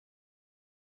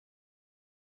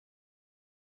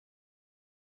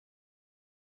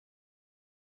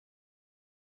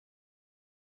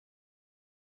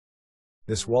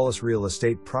This Wallace Real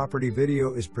Estate property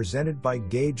video is presented by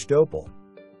Gage Dopel.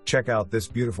 Check out this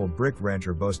beautiful brick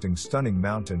rancher boasting stunning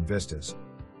mountain vistas.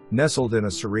 Nestled in a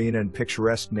serene and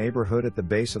picturesque neighborhood at the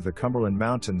base of the Cumberland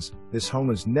Mountains, this home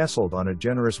is nestled on a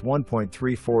generous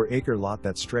 1.34-acre lot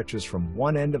that stretches from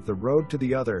one end of the road to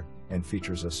the other and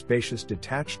features a spacious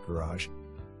detached garage.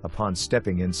 Upon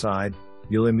stepping inside,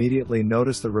 you'll immediately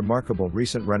notice the remarkable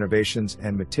recent renovations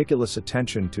and meticulous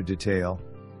attention to detail.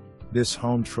 This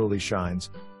home truly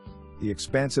shines. The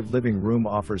expansive living room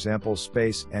offers ample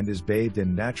space and is bathed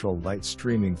in natural light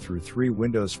streaming through 3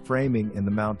 windows framing in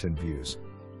the mountain views.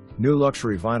 New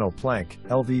luxury vinyl plank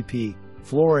 (LVP)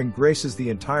 flooring graces the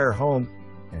entire home,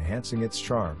 enhancing its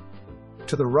charm.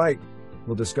 To the right,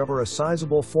 we'll discover a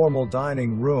sizable formal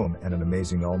dining room and an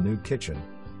amazing all-new kitchen,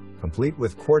 complete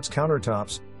with quartz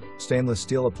countertops, stainless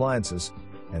steel appliances,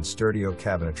 and sturdy oak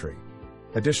cabinetry.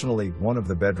 Additionally, one of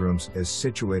the bedrooms is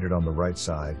situated on the right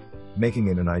side, making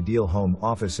it an ideal home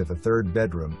office if a third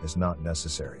bedroom is not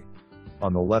necessary.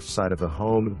 On the left side of the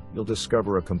home, you'll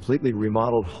discover a completely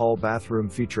remodeled hall bathroom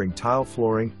featuring tile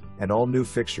flooring and all new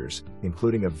fixtures,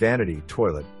 including a vanity,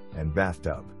 toilet, and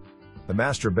bathtub. The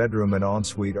master bedroom and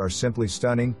ensuite are simply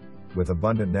stunning, with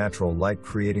abundant natural light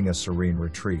creating a serene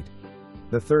retreat.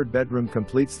 The third bedroom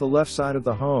completes the left side of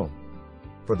the home.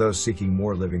 For those seeking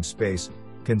more living space,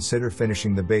 consider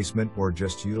finishing the basement or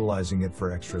just utilizing it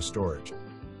for extra storage.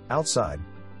 Outside,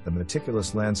 the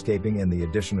meticulous landscaping and the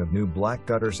addition of new black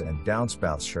gutters and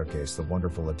downspouts showcase the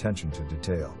wonderful attention to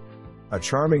detail. A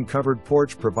charming covered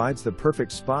porch provides the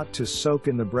perfect spot to soak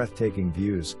in the breathtaking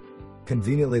views.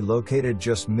 Conveniently located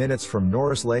just minutes from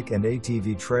Norris Lake and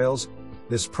ATV trails,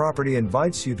 this property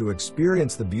invites you to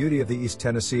experience the beauty of the East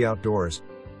Tennessee outdoors.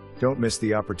 Don't miss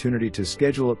the opportunity to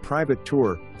schedule a private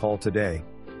tour. Call today.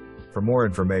 For more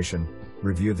information,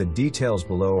 review the details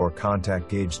below or contact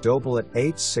Gage Dopel at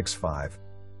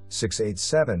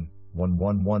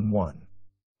 865-687-1111.